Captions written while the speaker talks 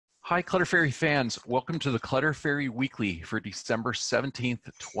Hi, Clutter Fairy fans. Welcome to the Clutter Fairy Weekly for December 17th,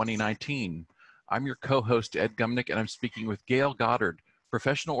 2019. I'm your co-host, Ed Gumnick, and I'm speaking with Gayle Goddard,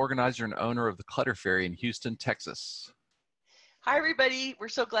 professional organizer and owner of the Clutter Fairy in Houston, Texas. Hi, everybody. We're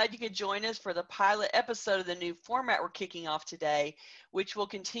so glad you could join us for the pilot episode of the new format we're kicking off today, which will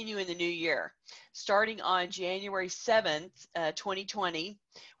continue in the new year. Starting on January 7th, 2020,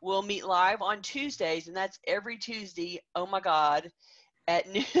 we'll meet live on Tuesdays, and that's every Tuesday, oh my God, at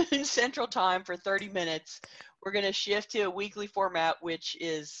noon Central Time for 30 minutes. We're going to shift to a weekly format, which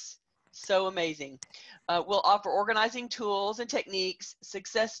is so amazing. We'll offer organizing tools and techniques,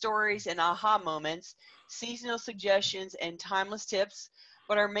 success stories and aha moments, seasonal suggestions, and timeless tips.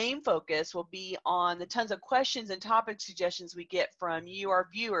 But our main focus will be on the tons of questions and topic suggestions we get from you, our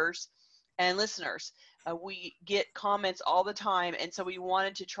viewers and listeners. We get comments all the time, and so we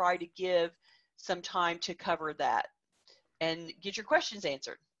wanted to try to give some time to cover that and get your questions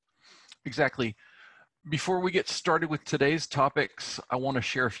answered. Exactly. Before we get started with today's topics, I want to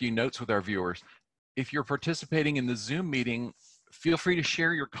share a few notes with our viewers. If you're participating in the Zoom meeting, feel free to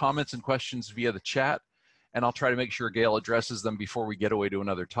share your comments and questions via the chat, and I'll try to make sure Gayle addresses them before we get away to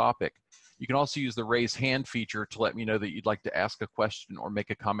another topic. You can also use the raise hand feature to let me know that you'd like to ask a question or make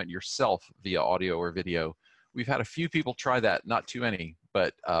a comment yourself via audio or video. We've had a few people try that, not too many,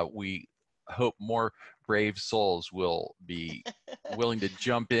 but we hope more brave souls will be willing to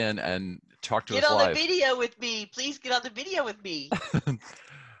jump in and talk to us live. Get on the video with me. Please get on the video with me.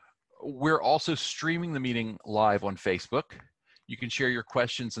 We're also streaming the meeting live on Facebook. You can share your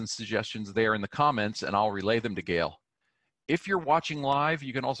questions and suggestions there in the comments, and I'll relay them to Gayle. If you're watching live,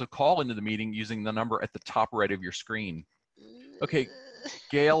 you can also call into the meeting using the number at the top right of your screen. Okay,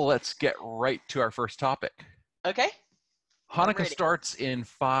 Gayle, let's get right to our first topic. Okay. Hanukkah starts in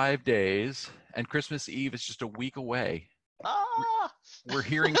 5 days, and Christmas Eve is just a week away. We're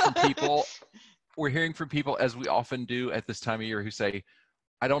hearing from people. We're hearing from people, as we often do at this time of year, who say,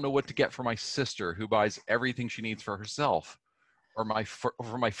 I don't know what to get for my sister who buys everything she needs for herself, or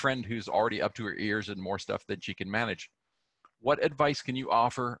for my friend who's already up to her ears in more stuff than she can manage. What advice can you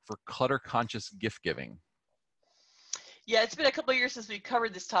offer for clutter-conscious gift-giving? Yeah, it's been a couple of years since we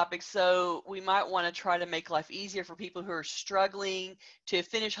covered this topic, so we might want to try to make life easier for people who are struggling to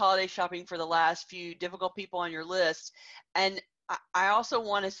finish holiday shopping for the last few difficult people on your list. And I also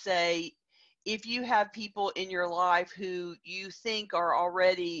want to say, if you have people in your life who you think are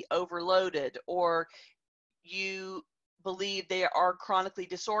already overloaded, or you believe they are chronically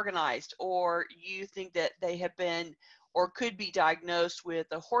disorganized, or you think that they have been or could be diagnosed with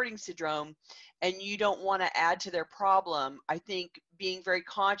a hoarding syndrome, and you don't want to add to their problem, I think being very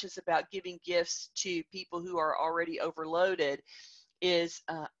conscious about giving gifts to people who are already overloaded is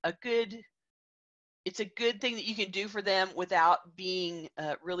it's a good thing that you can do for them without being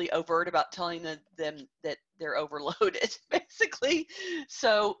really overt about telling them that they're overloaded, basically.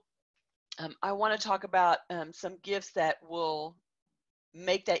 So I want to talk about some gifts that will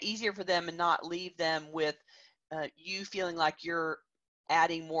make that easier for them and not leave them with you feeling like you're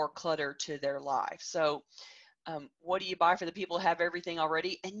adding more clutter to their life. So what do you buy for the people who have everything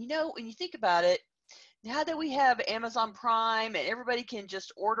already? And you know, when you think about it, now that we have Amazon Prime and everybody can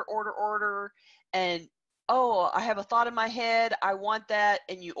just order, and oh, I have a thought in my head, I want that,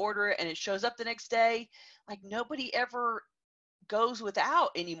 and you order it and it shows up the next day, like nobody ever goes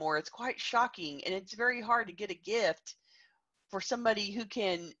without anymore. It's quite shocking, and it's very hard to get a gift for somebody who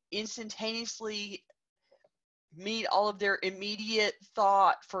can instantaneously meet all of their immediate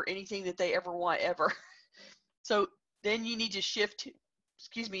thought for anything that they ever want ever. So then you need to shift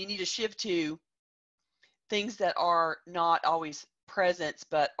to things that are not always presents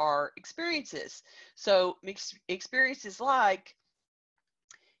but are experiences. So experiences like,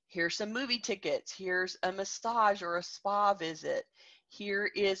 here's some movie tickets, here's a massage or a spa visit, here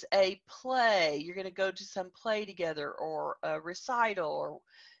is a play, you're going to go to some play together, or a recital, or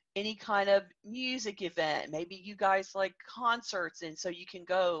any kind of music event. Maybe you guys like concerts, and so you can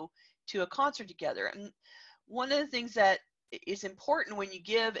go to a concert together. And one of the things that is important when you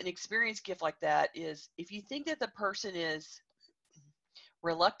give an experience gift like that is, if you think that the person is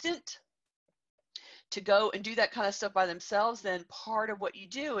reluctant to go and do that kind of stuff by themselves, then part of what you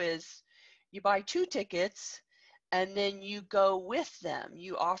do is you buy 2 tickets and then you go with them.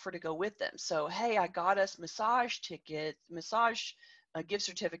 You offer to go with them. So, hey, I got us massage gift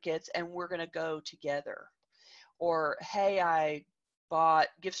certificates, and we're going to go together. Or, hey, I bought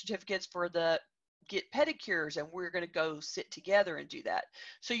gift certificates for the get pedicures, and we're going to go sit together and do that.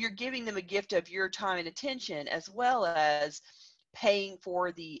 So you're giving them a gift of your time and attention, as well as paying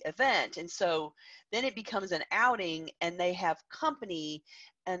for the event. And so then it becomes an outing, and they have company,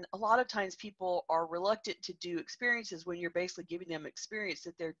 And a lot of times people are reluctant to do experiences when you're basically giving them experience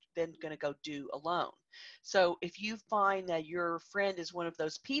that they're then going to go do alone. So if you find that your friend is one of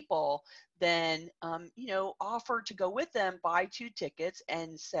those people, then, offer to go with them, buy 2 tickets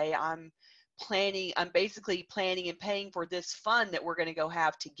and say, I'm basically planning and paying for this fun that we're going to go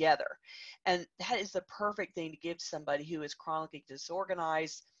have together. And that is the perfect thing to give to somebody who is chronically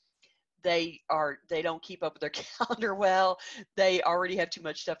disorganized. They don't keep up with their calendar well. They already have too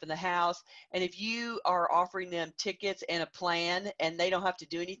much stuff in the house. And if you are offering them tickets and a plan and they don't have to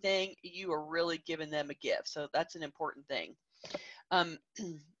do anything, you are really giving them a gift. So that's an important thing.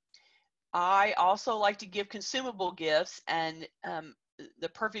 I also like to give consumable gifts, and the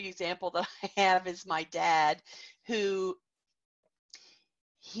perfect example that I have is my dad, who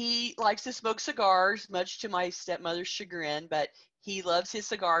he likes to smoke cigars, much to my stepmother's chagrin, but he loves his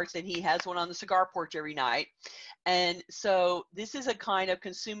cigars and he has one on the cigar porch every night. And so this is a kind of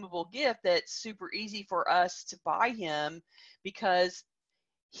consumable gift that's super easy for us to buy him, because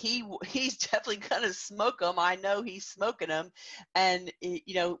he's definitely going to smoke them. I know he's smoking them, and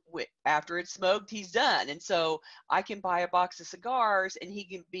after it's smoked, he's done. And so I can buy a box of cigars and he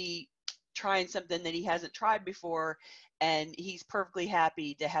can be trying something that he hasn't tried before, and he's perfectly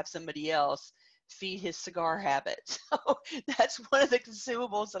happy to have somebody else feed his cigar habit. So that's one of the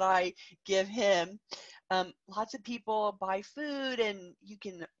consumables that I give him. Lots of people buy food, and you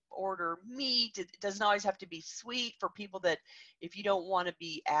can order meat. It doesn't always have to be sweet for people that, if you don't want to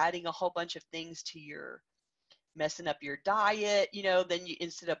be adding a whole bunch of things to your, messing up your diet, then you,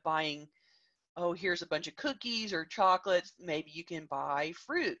 instead of buying, oh, here's a bunch of cookies or chocolates, maybe you can buy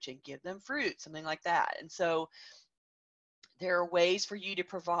fruit and give them fruit, something like that. And so there are ways for you to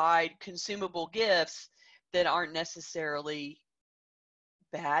provide consumable gifts that aren't necessarily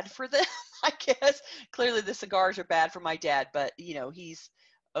bad for them, I guess. Clearly the cigars are bad for my dad, but he's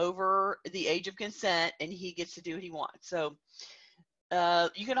over the age of consent and he gets to do what he wants. So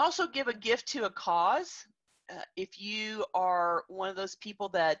you can also give a gift to a cause. If you are one of those people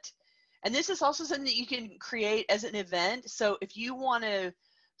that, and this is also something that you can create as an event. So if you want to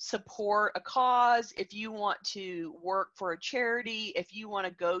support a cause, if you want to work for a charity, if you want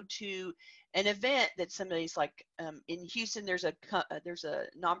to go to an event that somebody's like, in Houston, there's a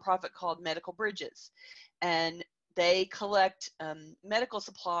nonprofit called Medical Bridges, and they collect medical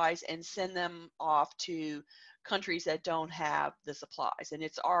supplies and send them off to countries that don't have the supplies, and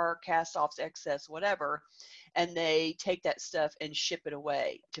it's our cast-offs, excess, whatever, and they take that stuff and ship it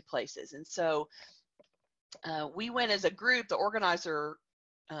away to places. And so we went as a group. The organizer,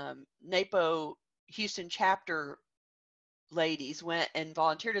 NAPO Houston chapter ladies, went and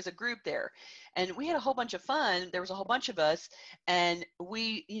volunteered as a group there, and we had a whole bunch of fun. There was a whole bunch of us, and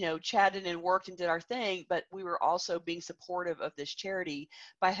we chatted and worked and did our thing, but we were also being supportive of this charity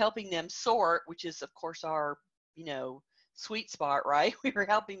by helping them sort, which is of course our sweet spot, right? We were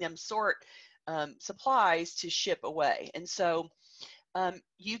helping them sort supplies to ship away. And so one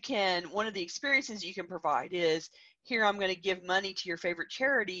of the experiences you can provide is, here, I'm going to give money to your favorite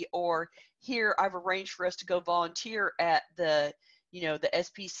charity, or here, I've arranged for us to go volunteer at the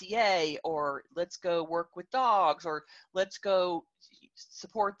SPCA, or let's go work with dogs, or let's go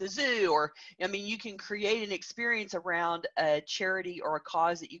support the zoo. Or, you can create an experience around a charity or a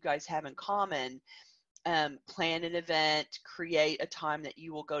cause that you guys have in common. Plan an event, create a time that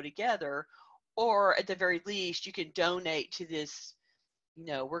you will go together, or at the very least, you can donate to this.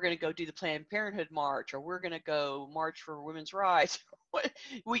 We're going to go do the Planned Parenthood March, or we're going to go march for women's rights.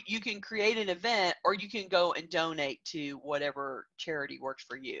 You can create an event, or you can go and donate to whatever charity works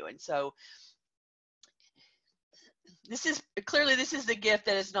for you. And so this is the gift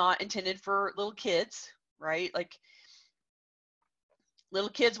that is not intended for little kids, right? Like, little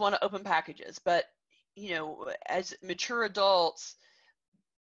kids want to open packages, but as mature adults,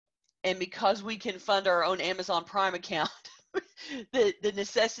 and because we can fund our own Amazon Prime account, the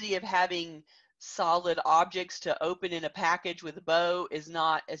necessity of having solid objects to open in a package with a bow is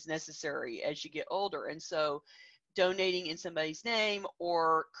not as necessary as you get older. And so donating in somebody's name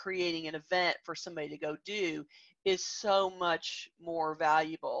or creating an event for somebody to go do is so much more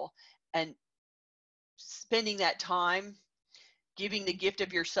valuable. And spending that time, giving the gift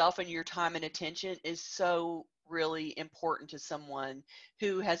of yourself and your time and attention, is so really important to someone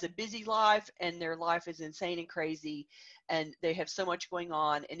who has a busy life and their life is insane and crazy and they have so much going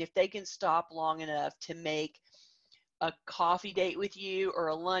on. And if they can stop long enough to make a coffee date with you, or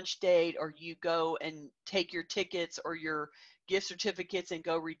a lunch date, or you go and take your tickets or your gift certificates and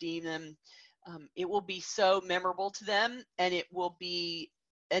go redeem them, it will be so memorable to them. And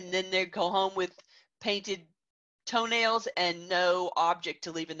then they go home with painted toenails and no object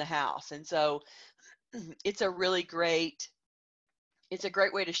to leave in the house. And so it's a really great, it's a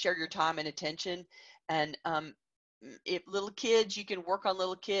great way to share your time and attention. And if little kids, you can work on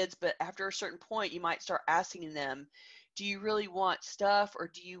little kids, but after a certain point, you might start asking them, do you really want stuff, or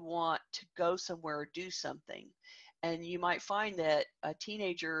do you want to go somewhere or do something? And you might find that a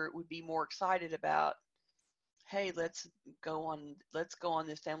teenager would be more excited about, hey, let's go on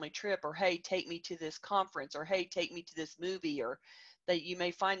this family trip, or hey, take me to this conference, or hey, take me to this movie, or that you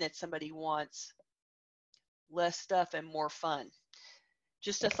may find that somebody wants less stuff and more fun.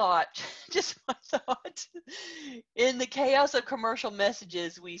 Just a thought, just my thought. In the chaos of commercial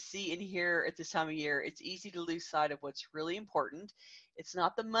messages we see and hear at this time of year, it's easy to lose sight of what's really important. It's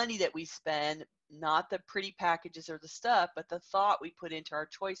not the money that we spend, not the pretty packages or the stuff, but the thought we put into our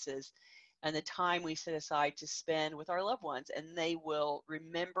choices and the time we set aside to spend with our loved ones. And they will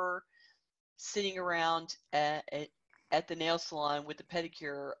remember sitting around at the nail salon with the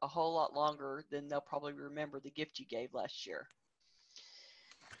pedicure a whole lot longer than they'll probably remember the gift you gave last year.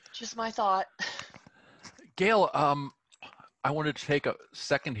 Just my thought. Gayle, I wanted to take a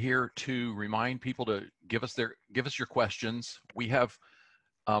second here to remind people to give us your questions. We have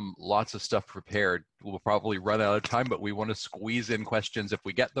lots of stuff prepared. We'll probably run out of time, but we want to squeeze in questions if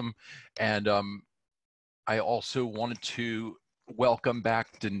we get them. And I also wanted to welcome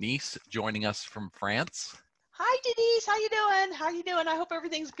back Denise, joining us from France. Hi, Denise. How you doing? How you doing? I hope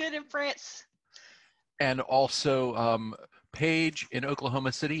everything's good in France. And also Paige in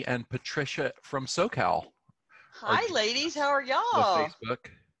Oklahoma City and Patricia from SoCal. Hi, ladies. How are y'all? Facebook.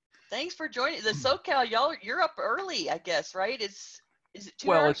 Thanks for joining. The SoCal, y'all, you're up early, I guess, right? Is it 2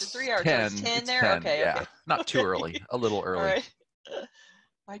 well, hours or 3 hours? 10. Oh, it's 10 it's there? 10, Okay, yeah. okay. Not too early, a little early. All right.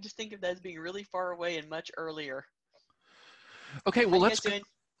 I just think of that as being really far away and much earlier. Okay, well,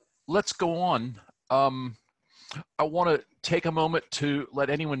 let's go on. I want to take a moment to let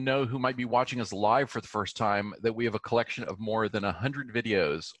anyone know who might be watching us live for the first time that we have a collection of more than 100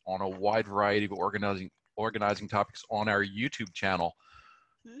 videos on a wide variety of organizing topics on our YouTube channel.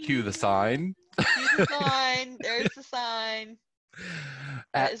 Cue the sign. Cue the sign. There's the sign.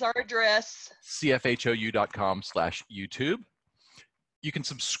 That is our address. cfhou.com/YouTube. You can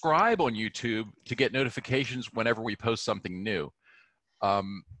subscribe on YouTube to get notifications whenever we post something new.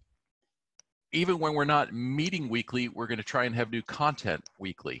 Even when we're not meeting weekly, we're going to try and have new content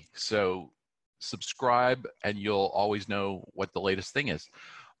weekly. So subscribe and you'll always know what the latest thing is.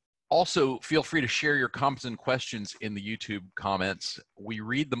 Also, feel free to share your comments and questions in the YouTube comments. We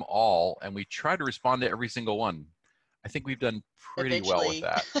read them all and we try to respond to every single one. I think we've done pretty well with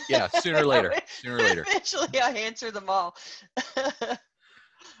that. Yeah, sooner or later. Eventually, I answer them all.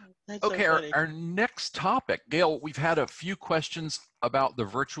 That's okay, so funny. Our next topic, Gayle, we've had a few questions about the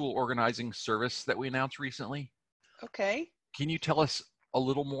virtual organizing service that we announced recently. Okay. Can you tell us a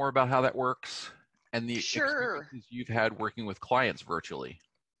little more about how that works and the experiences you've had working with clients virtually?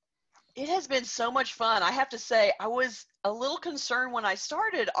 It has been so much fun. I have to say, I was a little concerned when I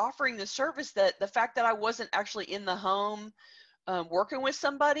started offering the service that the fact that I wasn't actually in the home working with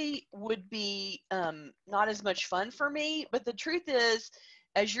somebody would be not as much fun for me. But the truth is,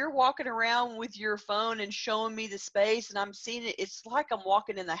 as you're walking around with your phone and showing me the space and I'm seeing it, it's like I'm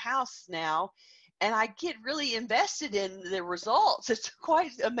walking in the house now, and I get really invested in the results. It's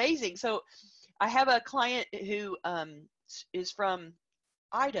quite amazing. So I have a client who is from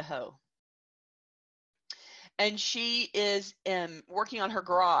Idaho, and she is working on her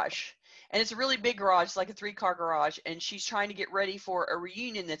garage. And it's a really big garage. It's like a 3-car garage. And she's trying to get ready for a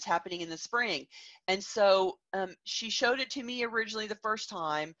reunion that's happening in the spring. And so she showed it to me originally the first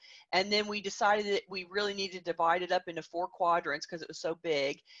time. And then we decided that we really needed to divide it up into 4 quadrants because it was so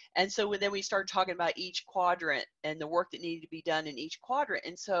big. And so then we started talking about each quadrant and the work that needed to be done in each quadrant.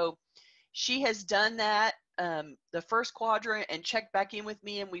 And so she has done that, the first quadrant, and checked back in with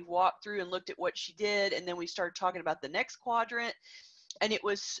me. And we walked through and looked at what she did. And then we started talking about the next quadrant. And it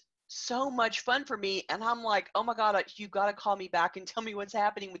was so much fun for me, and I'm like, oh my God, you got to call me back and tell me what's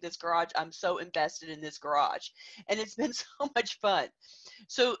happening with this garage. I'm so invested in this garage, and it's been so much fun.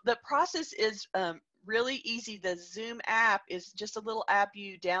 So the process is really easy. The Zoom app is just a little app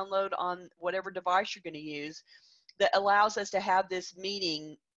you download on whatever device you're going to use that allows us to have this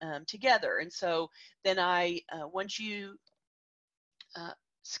meeting together. And so then once you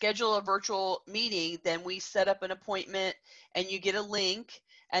schedule a virtual meeting, then we set up an appointment and you get a link.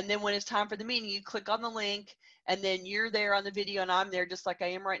 And then when it's time for the meeting, you click on the link, and then you're there on the video and I'm there just like I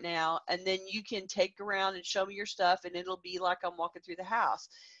am right now. And then you can take around and show me your stuff, and it'll be like I'm walking through the house.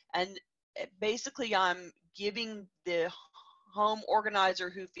 And basically I'm giving the home organizer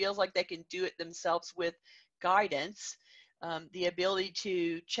who feels like they can do it themselves with guidance, the ability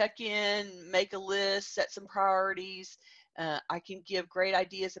to check in, make a list, set some priorities. I can give great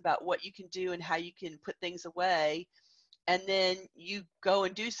ideas about what you can do and how you can put things away. And then you go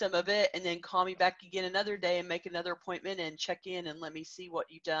and do some of it and then call me back again another day and make another appointment and check in and let me see what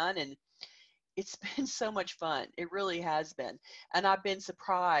you've done. And it's been so much fun. It really has been. And I've been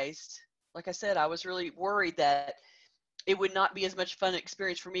surprised. Like I said, I was really worried that it would not be as much fun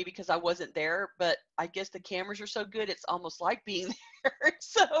experience for me because I wasn't there, but I guess the cameras are so good, it's almost like being there.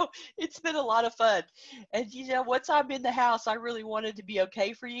 So it's been a lot of fun. And you know, once I'm in the house, I really wanted to be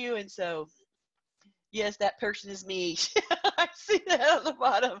okay for you. And so, yes, that person is me. I see that on the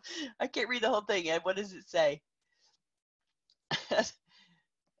bottom. I can't read the whole thing, Ed. What does it say?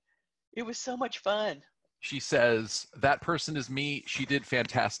 It was so much fun. She says, that person is me. She did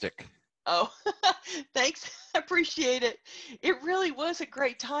fantastic. Oh, thanks. I appreciate it. It really was a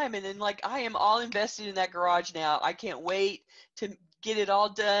great time. And then, like, I am all invested in that garage now. I can't wait to get it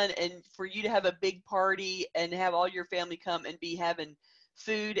all done and for you to have a big party and have all your family come and be having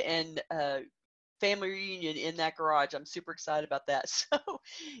food and family reunion in that garage. I'm super excited about that. So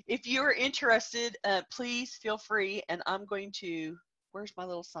if you're interested, please feel free. And I'm going to, where's my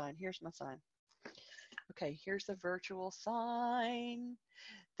little sign? Here's my sign. Okay, here's the virtual sign.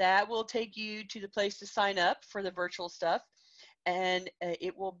 That will take you to the place to sign up for the virtual stuff. And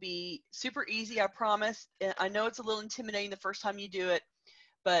it will be super easy, I promise. I know it's a little intimidating the first time you do it,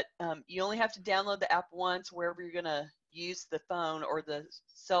 but you only have to download the app once wherever you're going to use the phone or the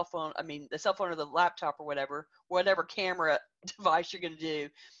cell phone. I mean, the cell phone or the laptop or whatever camera device you're going to do.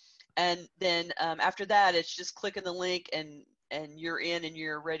 And then after that, it's just clicking the link and you're in and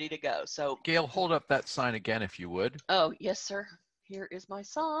you're ready to go. So Gayle, hold up that sign again if you would. Oh, yes, sir. Here is my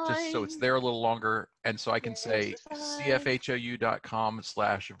sign. Just so it's there a little longer. And so I can say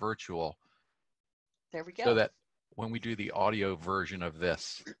cfhou.com/virtual. There we go. So that when we do the audio version of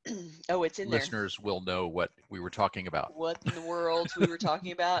this, oh, it's in listeners will know what we were talking about. What in the world we were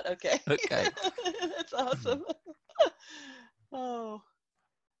talking about? Okay. Okay. That's awesome. Oh,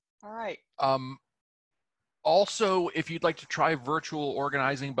 all right. Also, if you'd like to try virtual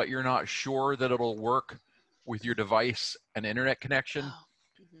organizing, but you're not sure that it'll work with your device and internet connection,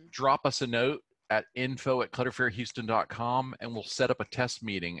 drop us a note at info@clutterfairyhouston.com and we'll set up a test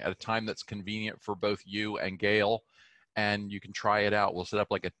meeting at a time that's convenient for both you and Gayle, and you can try it out. We'll set up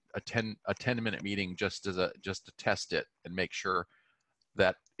like a 10-minute meeting just to test it and make sure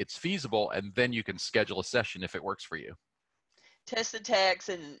that it's feasible, and then you can schedule a session if it works for you. Test the text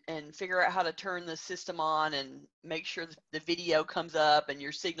and figure out how to turn the system on and make sure the video comes up and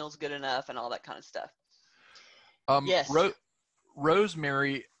your signal's good enough and all that kind of stuff. Yes.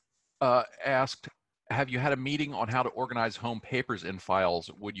 Rosemary asked, have you had a meeting on how to organize home papers in files?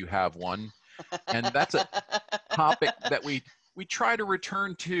 Would you have one? And that's a topic that we try to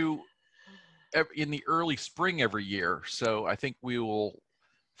return to in the early spring every year. So I think we will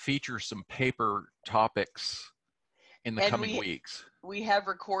feature some paper topics in the coming weeks. We have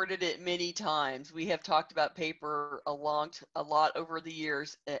recorded it many times. We have talked about paper a lot over the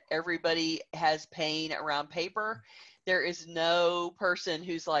years. Everybody has pain around paper. There is no person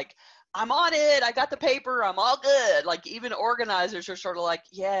who's like, I'm on it. I got the paper. I'm all good. Like, even organizers are sort of like,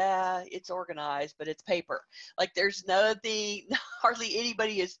 yeah, it's organized, but it's paper. Like, there's nothing, hardly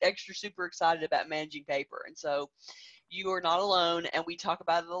anybody is extra super excited about managing paper. And so you are not alone, and we talk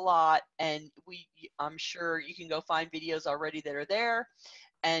about it a lot, and I'm sure you can go find videos already that are there,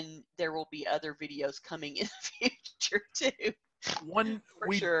 and there will be other videos coming in the future too.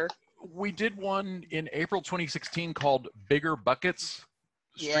 We did one in April 2016 called Bigger Buckets,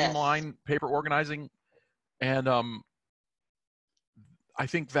 Streamline Paper Organizing, and I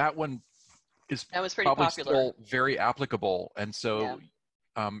think that one is was pretty probably popular. Still very applicable, and so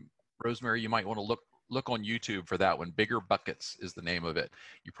Rosemary, you might want to look on YouTube for that one. Bigger Buckets is the name of it.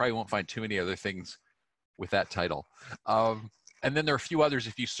 You probably won't find too many other things with that title. And then there are a few others.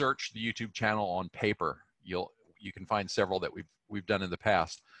 If you search the YouTube channel on paper, you can find several that we've done in the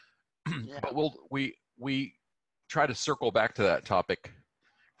past. But we try to circle back to that topic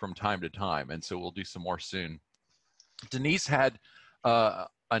from time to time, and so we'll do some more soon. Denise had a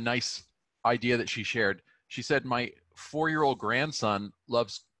nice idea that she shared. She said, my 4-year-old grandson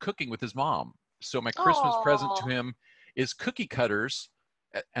loves cooking with his mom. So my Christmas present to him is cookie cutters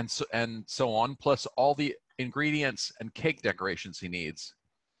and so on, plus all the ingredients and cake decorations he needs.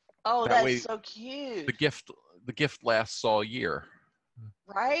 Oh, that's so cute. The gift lasts all year.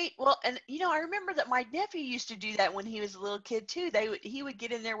 Right? Well, and I remember that my nephew used to do that when he was a little kid too. He would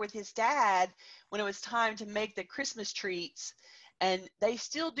get in there with his dad when it was time to make the Christmas treats, and they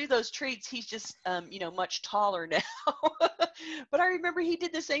still do those treats. He's just, much taller now. But I remember he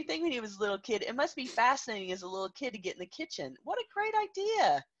did the same thing when he was a little kid. It must be fascinating as a little kid to get in the kitchen. What a great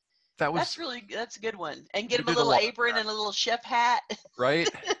idea. That's a good one. And get him a little apron and a little chef hat. Right.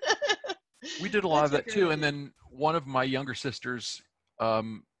 We did a lot of that too. Idea. And then one of my younger sisters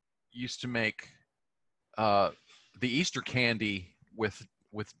used to make the Easter candy with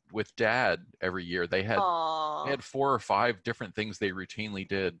Dad every year. They had 4 or 5 different things they routinely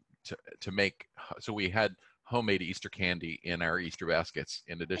did to make. So we had homemade Easter candy in our Easter baskets,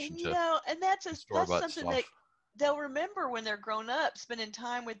 in addition to and that's something stuff that they'll remember when they're grown up, spending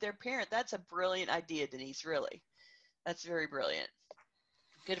time with their parent. That's a brilliant idea, Denise. Really, that's very brilliant.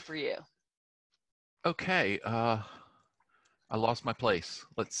 Good for you. Okay, I lost my place.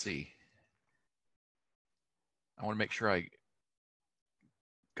 Let's see. I want to make sure I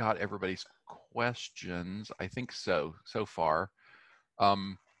got everybody's questions. I think so far.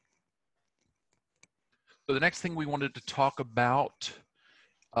 So the next thing we wanted to talk about,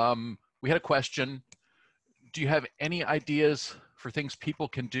 we had a question. Do you have any ideas for things people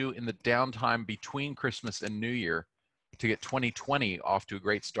can do in the downtime between Christmas and New Year to get 2020 off to a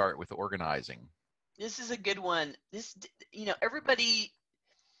great start with organizing? This is a good one. Everybody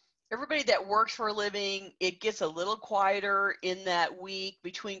that works for a living, it gets a little quieter in that week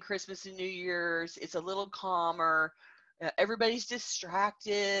between Christmas and New Year's. It's a little calmer. Everybody's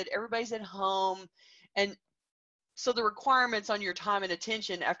distracted. Everybody's at home. And so the requirements on your time and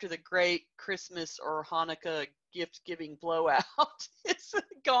attention after the great Christmas or Hanukkah gift-giving blowout is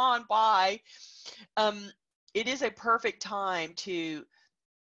gone by. It is a perfect time to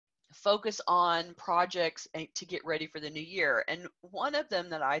focus on projects to get ready for the new year. And one of them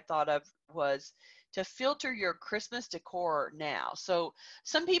that I thought of was to filter your Christmas decor now. So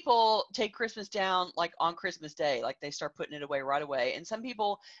some people take Christmas down like on Christmas Day, like they start putting it away right away. And some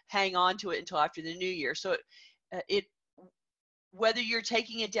people hang on to it until after the new year. So whether you're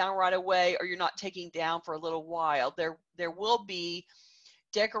taking it down right away or you're not taking down for a little while, there will be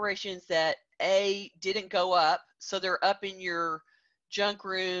decorations that didn't go up, so they're up in your junk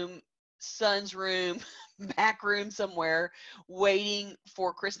room, son's room, back room somewhere, waiting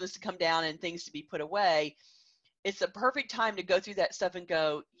for Christmas to come down and things to be put away. It's a perfect time to go through that stuff and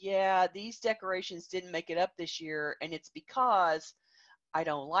go, yeah, these decorations didn't make it up this year, and it's because I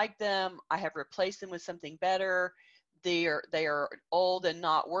don't like them. I have replaced them with something better. They are old and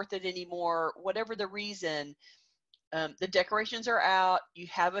not worth it anymore. Whatever the reason, the decorations are out. You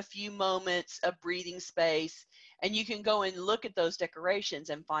have a few moments of breathing space, and you can go and look at those decorations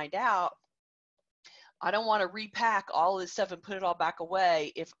and find out, I don't want to repack all this stuff and put it all back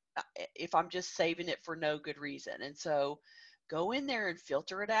away if I'm just saving it for no good reason. And so go in there and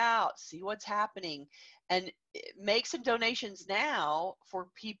filter it out, see what's happening, and make some donations now for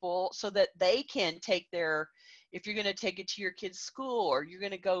people so that they can take if you're going to take it to your kid's school, or you're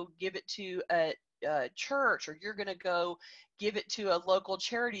going to go give it to a church, or you're going to go give it to a local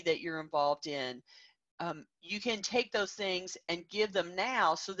charity that you're involved in. You can take those things and give them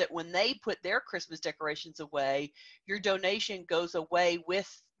now so that when they put their Christmas decorations away, your donation goes away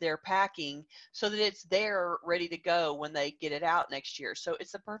with their packing so that it's there ready to go when they get it out next year. So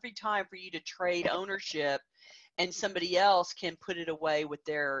it's the perfect time for you to trade ownership, and somebody else can put it away with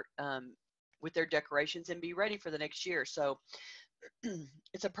their decorations and be ready for the next year. So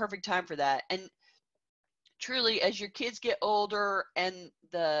it's a perfect time for that. And truly, as your kids get older and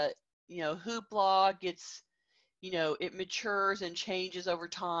the hoopla gets, it matures and changes over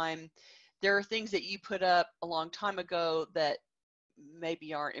time, there are things that you put up a long time ago that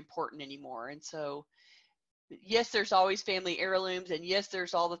maybe aren't important anymore. And so yes, there's always family heirlooms, and yes,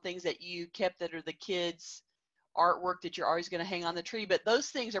 there's all the things that you kept that are the kids' artwork that you're always going to hang on the tree, but those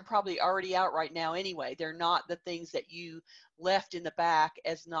things are probably already out right now anyway. They're not the things that you left in the back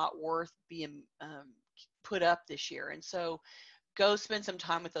as not worth being put up this year. And so go spend some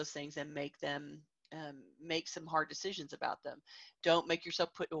time with those things and make some hard decisions about them. Don't make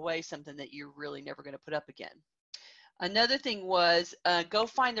yourself put away something that you're really never going to put up again. Another thing was go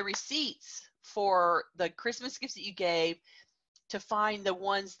find the receipts for the Christmas gifts that you gave, to find the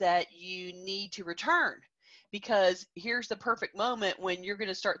ones that you need to return. Because here's the perfect moment when you're going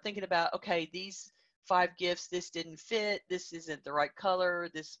to start thinking about, okay, these 5 gifts, this didn't fit, this isn't the right color,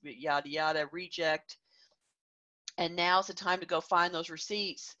 this yada yada, reject. And now's the time to go find those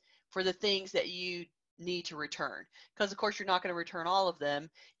receipts for the things that you need to return. Because of course you're not going to return all of them.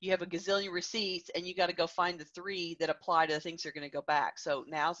 You have a gazillion receipts, and you got to go find the 3 that apply to the things that are going to go back. So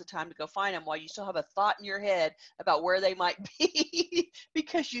now's the time to go find them while you still have a thought in your head about where they might be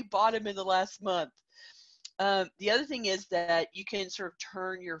because you bought them in the last month. The other thing is that you can sort of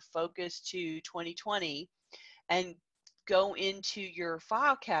turn your focus to 2020 and go into your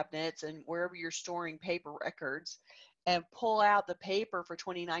file cabinets and wherever you're storing paper records and pull out the paper for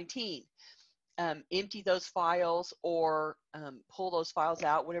 2019. Empty those files or pull those files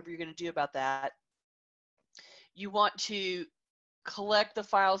out, whatever you're going to do about that. You want to collect the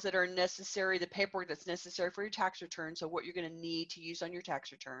files that are necessary, the paperwork that's necessary for your tax return, so what you're going to need to use on your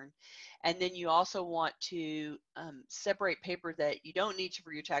tax return. And then you also want to separate paper that you don't need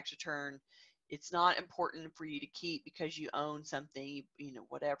for your tax return. It's not important for you to keep because you own something, you know,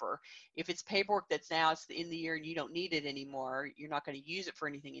 whatever. If it's paperwork that's now it's the end of the year and you don't need it anymore, you're not going to use it for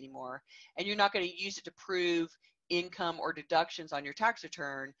anything anymore, and you're not going to use it to prove income or deductions on your tax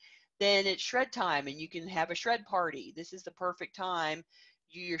return, then it's shred time and you can have a shred party. This is the perfect time.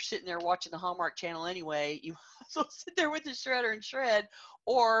 You're sitting there watching the Hallmark Channel anyway. You might as well sit there with the shredder and shred,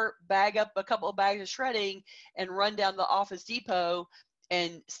 or bag up a couple of bags of shredding and run down to the Office Depot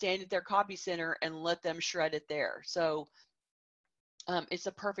and stand at their copy center and let them shred it there. So it's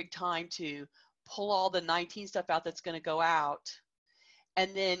a perfect time to pull all the 19 stuff out that's going to go out,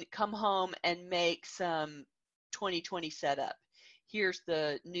 and then come home and make some 2020 setup. Here's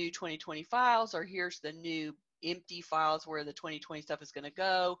the new 2020 files, or here's the new empty files where the 2020 stuff is going to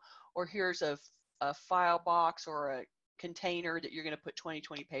go, or here's a file box or a container that you're going to put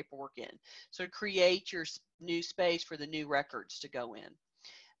 2020 paperwork in. So create your new space for the new records to go in.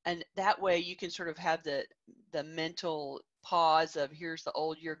 And that way you can sort of have the mental pause of here's the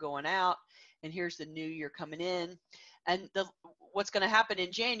old year going out and here's the new year coming in. And what's going to happen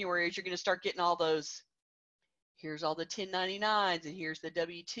in January is you're going to start getting all those, here's all the 1099s and here's the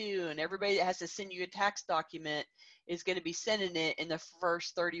W-2, and everybody that has to send you a tax document is going to be sending it in the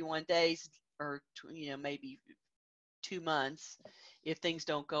first 31 days, or maybe 2 months if things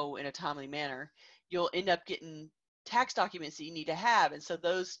don't go in a timely manner. You'll end up getting tax documents that you need to have, and so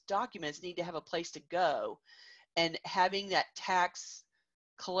those documents need to have a place to go. And having that tax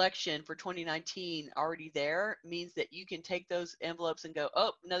collection for 2019 already there means that you can take those envelopes and go,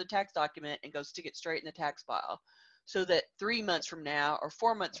 oh, another tax document, and go stick it straight in the tax file, so that 3 months from now or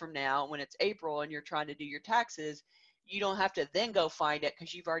 4 months from now, when it's April and you're trying to do your taxes, you don't have to then go find it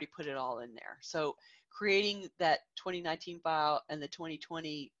because you've already put it all in there. So creating that 2019 file and the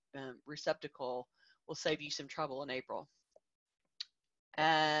 2020 receptacle will save you some trouble in April.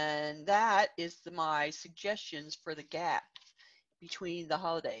 And that is my suggestions for the gap between the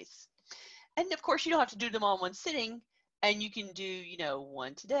holidays. And of course, you don't have to do them all in one sitting, and you can do,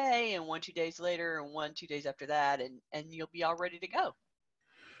 one today and 1 2 days later and 1 2 days after that, and you'll be all ready to go.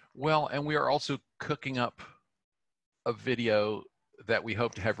 Well, and we are also cooking up a video that we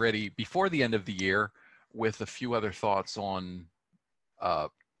hope to have ready before the end of the year with a few other thoughts on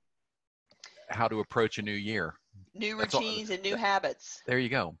how to approach a new year. New routines and new habits. There you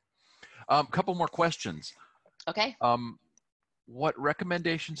go. A couple more questions. Okay. What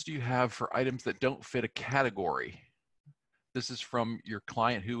recommendations do you have for items that don't fit a category? This is from your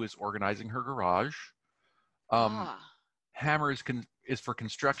client who is organizing her garage. Hammer is for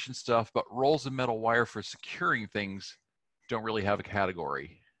construction stuff, but rolls of metal wire for securing things don't really have a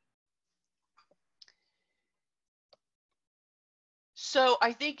category. So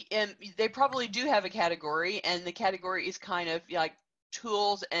I think they probably do have a category, and the category is kind of like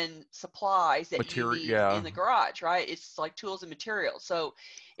tools and supplies that you need in the garage, right? It's like tools and materials. So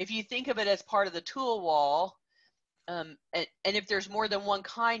if you think of it as part of the tool wall, and if there's more than one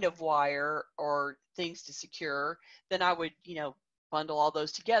kind of wire or things to secure, then I would, bundle all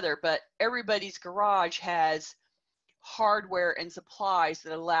those together. But everybody's garage has hardware and supplies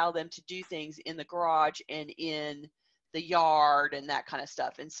that allow them to do things in the garage and in the yard and that kind of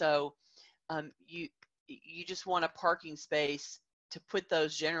stuff. And so you just want a parking space to put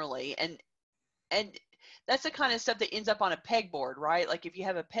those generally, and that's the kind of stuff that ends up on a pegboard, right? Like if you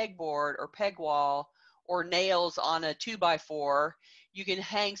have a pegboard or peg wall or nails on a 2x4, you can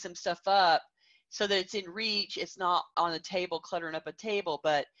hang some stuff up so that it's in reach. It's not on a table cluttering up a table,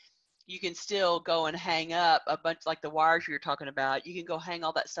 but you can still go and hang up a bunch, like the wires you were talking about. You can go hang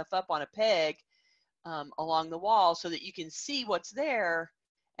all that stuff up on a peg along the wall so that you can see what's there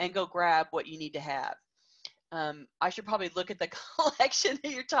and go grab what you need to have. I should probably look at the collection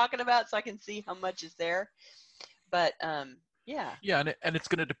that you're talking about so I can see how much is there. But yeah. Yeah, and it's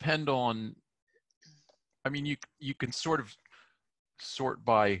going to depend on, I mean, you can sort of sort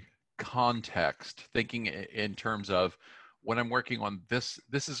by context, thinking in terms of when I'm working on this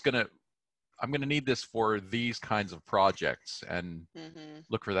I'm going to need this for these kinds of projects, and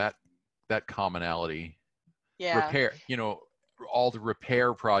look for that commonality. Yeah. Repair, all the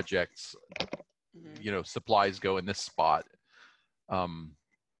repair projects, you know, supplies go in this spot.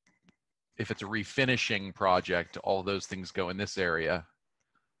 If it's a refinishing project, all those things go in this area.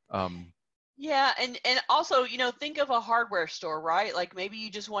 Yeah, and also, you know, think of a hardware store, right? Like maybe you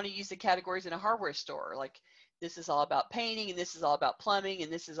just want to use the categories in a hardware store. Like this is all about painting, and this is all about plumbing,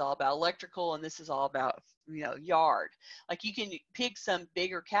 and this is all about electrical, and this is all about, you know, yard. Like you can pick some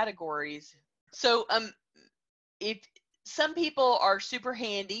bigger categories. So if some people are super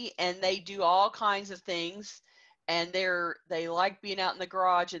handy and they do all kinds of things, and they like being out in the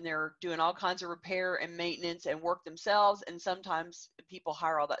garage and they're doing all kinds of repair and maintenance and work themselves, and sometimes people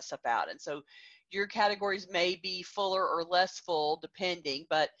hire all that stuff out, and so your categories may be fuller or less full depending.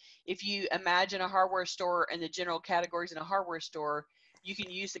 But if you imagine a hardware store and the general categories in a hardware store, you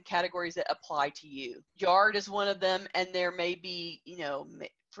can use the categories that apply to you. Yard is one of them, and there may be, you know,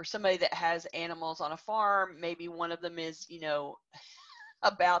 for somebody that has animals on a farm, maybe one of them is, you know,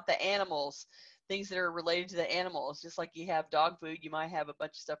 about the animals, things that are related to the animals. Just like you have dog food, you might have a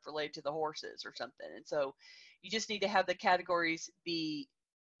bunch of stuff related to the horses or something. And so you just need to have the categories be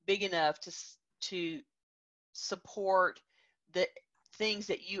big enough to support the things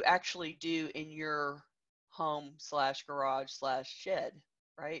that you actually do in your home / garage / shed,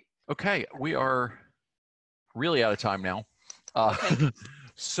 right? Okay, we are really out of time now. Okay.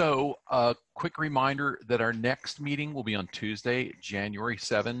 So a quick reminder that our next meeting will be on Tuesday, January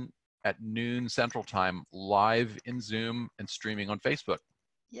 7 at noon Central Time, live in Zoom and streaming on Facebook.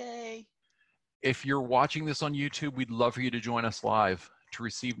 Yay. If you're watching this on YouTube, we'd love for you to join us live. To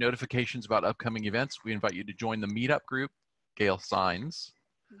receive notifications about upcoming events, we invite you to join the meetup group, Gayle Signs.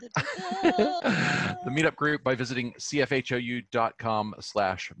 The meetup group by visiting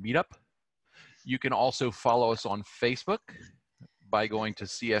cfhou.com/meetup. You can also follow us on Facebook by going to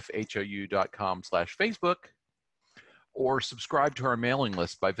cfhou.com/Facebook, or subscribe to our mailing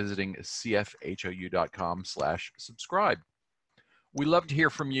list by visiting cfhou.com/subscribe. We love to hear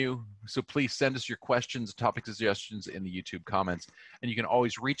from you, so please send us your questions, topic suggestions in the YouTube comments, and you can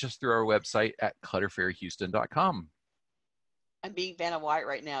always reach us through our website at clutterfairyhouston.com. I'm being Vanna White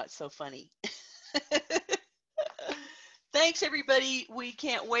right now. It's so funny. Thanks, everybody. We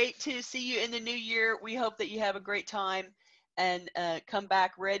can't wait to see you in the new year. We hope that you have a great time and come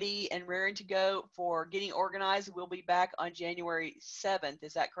back ready and raring to go for getting organized. We'll be back on January 7th.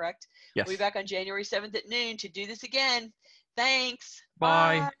 Is that correct? Yes. We'll be back on January 7th at noon to do this again. Thanks.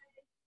 Bye. Bye.